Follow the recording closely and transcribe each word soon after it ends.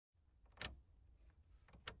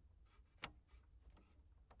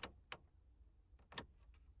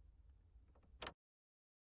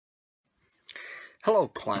Hello,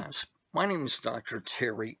 class. My name is Dr.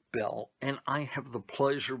 Terry Bell, and I have the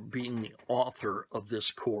pleasure of being the author of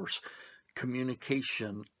this course,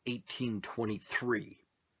 Communication 1823.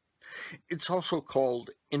 It's also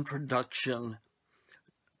called Introduction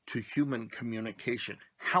to Human Communication.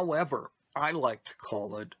 However, I like to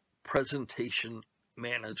call it Presentation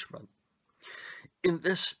Management. In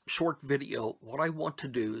this short video, what I want to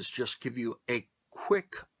do is just give you a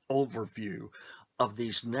quick overview of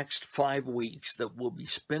these next 5 weeks that we'll be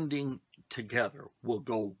spending together. We'll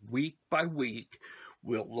go week by week.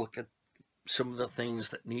 We'll look at some of the things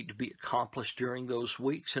that need to be accomplished during those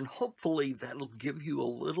weeks, and hopefully that'll give you a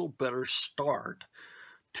little better start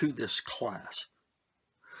to this class.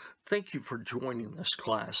 Thank you for joining this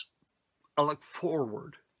class. I look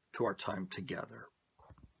forward to our time together.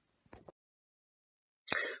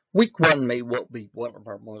 Week 1 may well be one of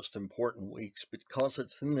our most important weeks because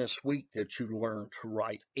it's in this week that you learn to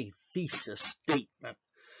write a thesis statement,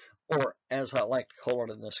 or as I like to call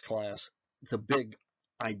it in this class, the big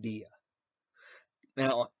idea.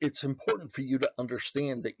 Now, it's important for you to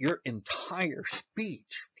understand that your entire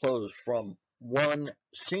speech flows from one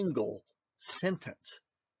single sentence.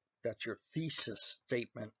 That's your thesis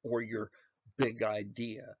statement or your big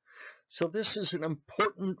idea. So this is an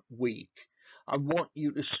important week. I want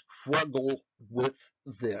you to struggle with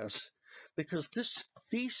this because this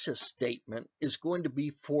thesis statement is going to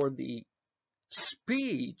be for the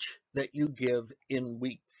speech that you give in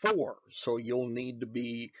week 4. So you'll need to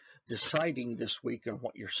be deciding this week on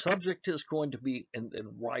what your subject is going to be and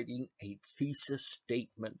then writing a thesis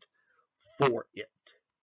statement for it.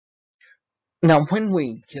 Now, when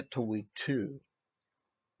we get to week 2,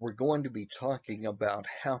 we're going to be talking about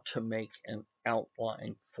how to make an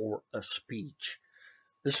outline for a speech.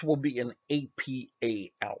 This will be an APA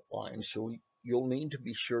outline, so you'll need to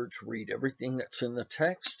be sure to read everything that's in the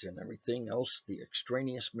text and everything else, the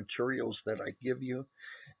extraneous materials that I give you.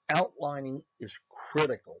 Outlining is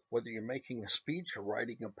critical. Whether you're making a speech or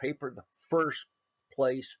writing a paper, the first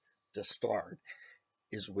place to start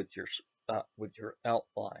is with your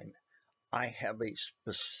outline. I have a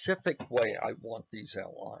specific way I want these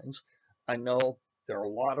outlines. I know there are a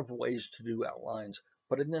lot of ways to do outlines,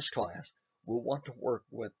 but in this class, we'll want to work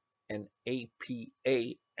with an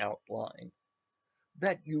APA outline.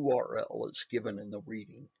 That URL is given in the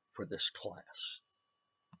reading for this class.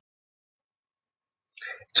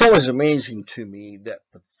 It's always amazing to me that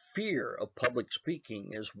the fear of public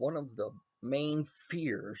speaking is one of the main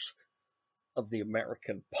fears of the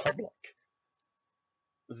American public.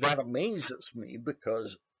 That amazes me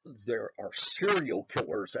because there are serial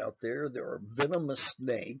killers out there, there are venomous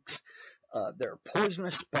snakes, there are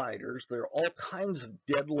poisonous spiders, there are all kinds of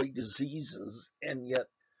deadly diseases, and yet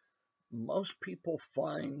most people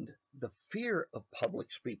find the fear of public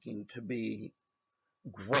speaking to be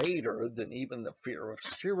greater than even the fear of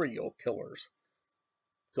serial killers.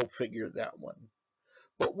 Go figure that one.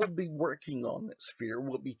 But we'll be working on this fear,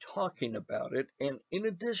 we'll be talking about it, and in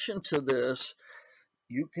addition to this,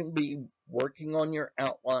 you can be working on your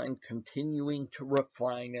outline, continuing to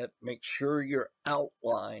refine it. Make sure your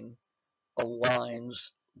outline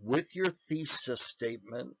aligns with your thesis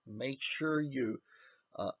statement. Make sure you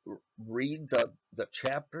read the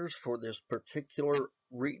chapters for this particular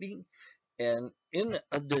reading. And in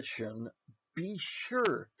addition, be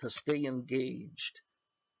sure to stay engaged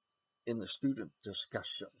in the student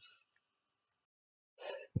discussions.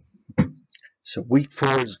 So week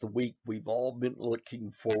 4 is the week we've all been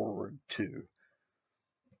looking forward to,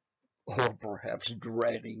 or perhaps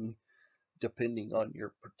dreading, depending on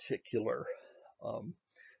your particular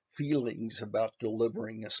feelings about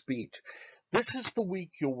delivering a speech. This is the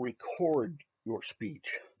week you'll record your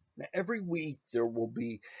speech. Now, every week there will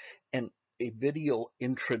be a video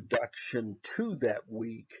introduction to that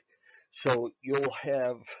week, so you'll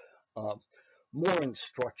have more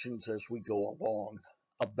instructions as we go along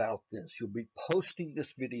about this. You'll be posting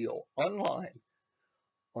this video online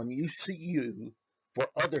on UCU for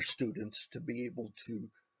other students to be able to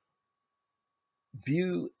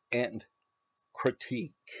view and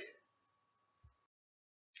critique.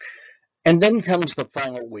 And then comes the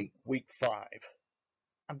final week, week 5.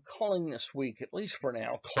 I'm calling this week, at least for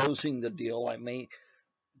now, Closing the Deal. I may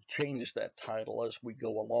change that title as we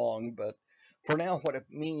go along, but for now, what it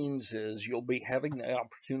means is you'll be having the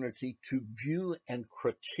opportunity to view and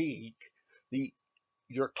critique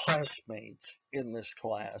your classmates in this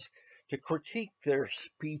class, to critique their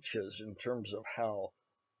speeches in terms of how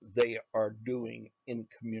they are doing in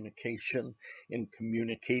communication, in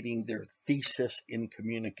communicating their thesis, in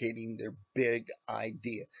communicating their big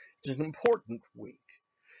idea. It's an important week,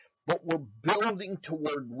 but we're building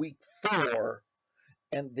toward week 4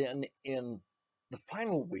 And then in the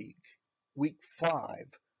final week 5,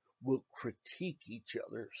 we'll critique each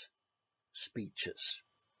other's speeches.